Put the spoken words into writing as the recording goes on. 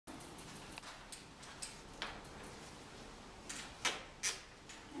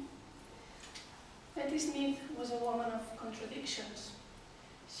Smith was a woman of contradictions.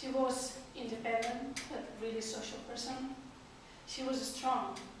 She was independent, but really social person. She was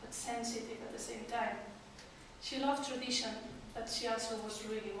strong, but sensitive at the same time. She loved tradition, but she also was a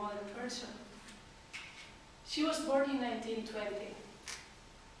really modern person. She was born in 1920.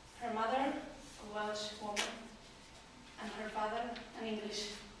 Her mother, a Welsh woman, and her father, an English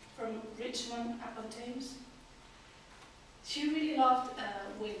from Richmond upon Thames. She really loved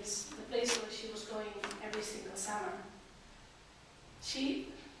Wales, the place where she was going every single summer. She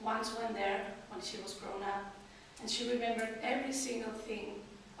once went there when she was grown up, and she remembered every single thing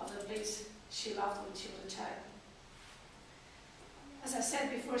of the place she loved when she was a child. As I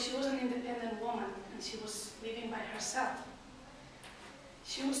said before, she was an independent woman, and she was living by herself.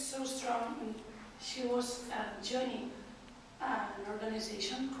 She was so strong, and she was joining an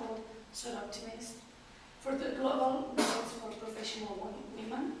organization called Soul Optimist for the global rights for professional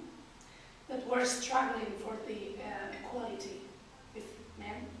women that were struggling for the equality with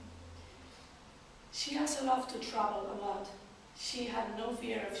men. She also loved to travel a lot. She had no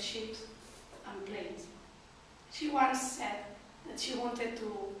fear of ships and planes. She once said that she wanted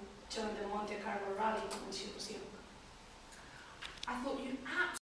to join the Monte Carlo rally when she was young. I thought you absolutely